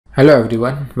Hello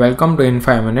everyone, welcome to In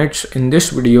 5 Minutes. In this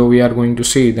video we are going to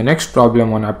see the next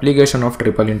problem on application of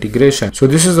triple integration. So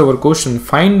this is our question: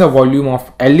 find the volume of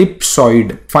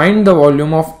ellipsoid. Find the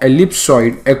volume of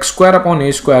ellipsoid x square upon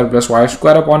a square plus y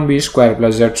square upon b square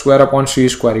plus z square upon c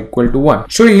square equal to 1.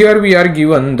 So here we are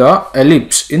given the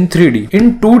ellipse in 3D.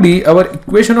 In 2D our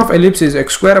equation of ellipse is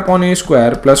x square upon a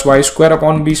square plus y square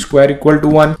upon b square equal to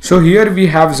 1. So here we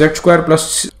have z square plus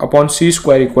upon c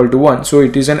square equal to 1. So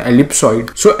it is an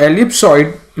ellipsoid. So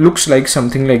ellipsoid looks like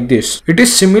something like this. It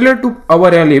is similar to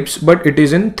our ellipse, but it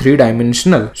is in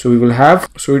 3-dimensional. So we will have,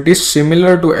 so it is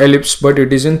similar to ellipse, but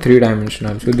it is in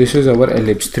 3-dimensional. So this is our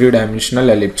ellipse, 3-dimensional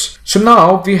ellipse. So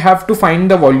now we have to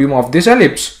find the volume of this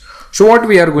ellipse. So what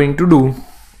we are going to do?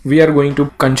 We are going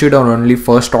to consider only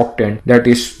first octant, that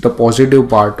is the positive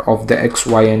part of the x,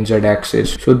 y and z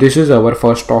axis. So this is our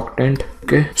first octant.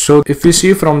 Okay, so if we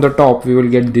see from the top we will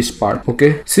get this part.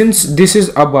 Okay, since this is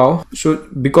above, so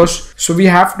we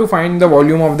have to find the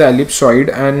volume of the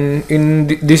ellipsoid, and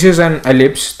this is an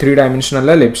ellipse, 3-dimensional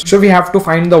ellipse, so we have to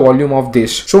find the volume of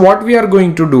this. So what we are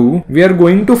going to do, we are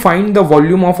going to find the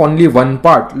volume of only one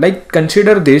part. Like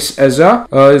consider this as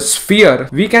a sphere.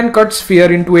 We can cut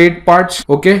sphere into 8 parts.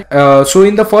 Okay, so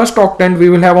in the first octant we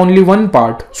will have only one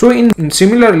part. So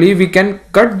similarly we can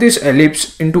cut this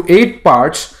ellipse into 8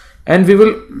 parts and we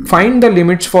will find the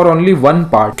limits for only one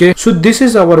part. Okay, so this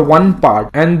is our one part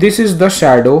and this is the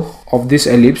shadow of this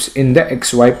ellipse in the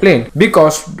xy plane,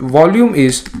 because volume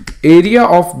is area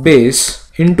of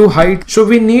base into height. So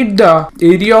we need the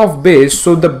area of base.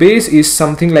 So the base is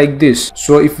something like this.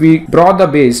 So if we draw the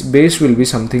base will be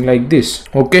something like this.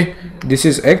 Okay, this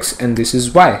is x and this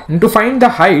is y. And to find the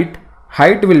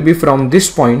height will be from this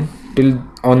point till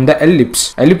on the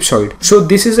ellipsoid. So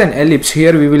this is an ellipse.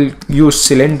 Here we will use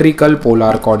cylindrical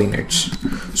polar coordinates.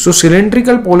 So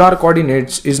cylindrical polar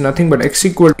coordinates is nothing but x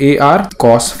equal to ar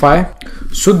cos phi.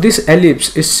 So this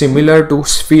ellipse is similar to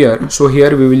sphere. So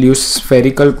here we will use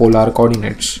spherical polar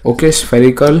coordinates. Okay,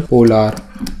 spherical polar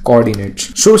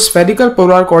coordinates. So spherical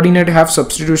polar coordinate have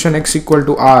substitution x equal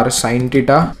to r sin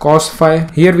theta cos phi.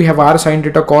 Here we have r sin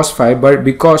theta cos phi, but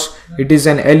because it is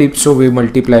an ellipse, so we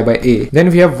multiply by a. Then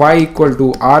we have y equal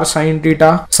to r sin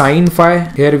theta sin phi.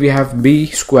 Here we have b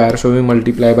square, so we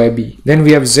multiply by b. Then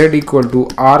we have z equal to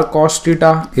r cos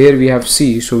theta. Here we have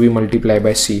c, so we multiply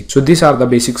by c. So these are the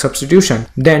basic substitution.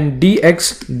 Then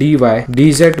dx, dy,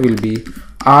 dz will be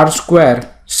r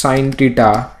square sin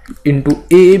theta into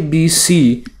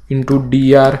abc into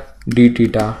dr d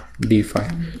theta d phi.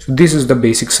 So this is the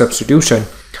basic substitution.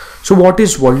 So what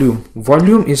is volume?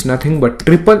 Volume is nothing but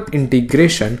triple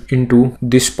integration into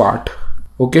this part.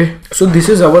 Okay, so this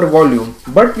is our volume,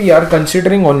 but we are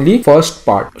considering only first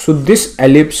part. So this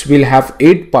ellipse will have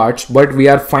 8 parts, but we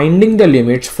are finding the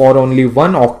limits for only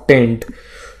one octant.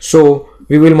 So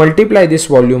we will multiply this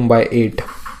volume by 8.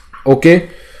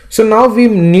 Okay, so now we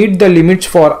need the limits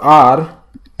for r,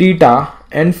 theta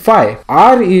and phi.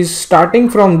 R is starting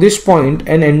from this point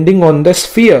and ending on the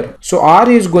sphere. So r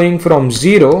is going from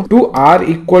 0 to r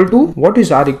equal to, what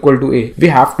is r equal to a? We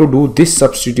have to do this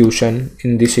substitution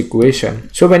in this equation.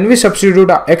 So when we substitute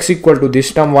x equal to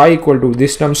this term, y equal to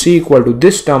this term, c equal to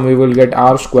this term, we will get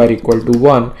r square equal to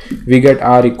 1. We get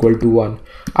r equal to 1.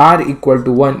 R equal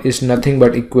to 1 is nothing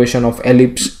but equation of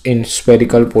ellipse in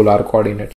spherical polar coordinate.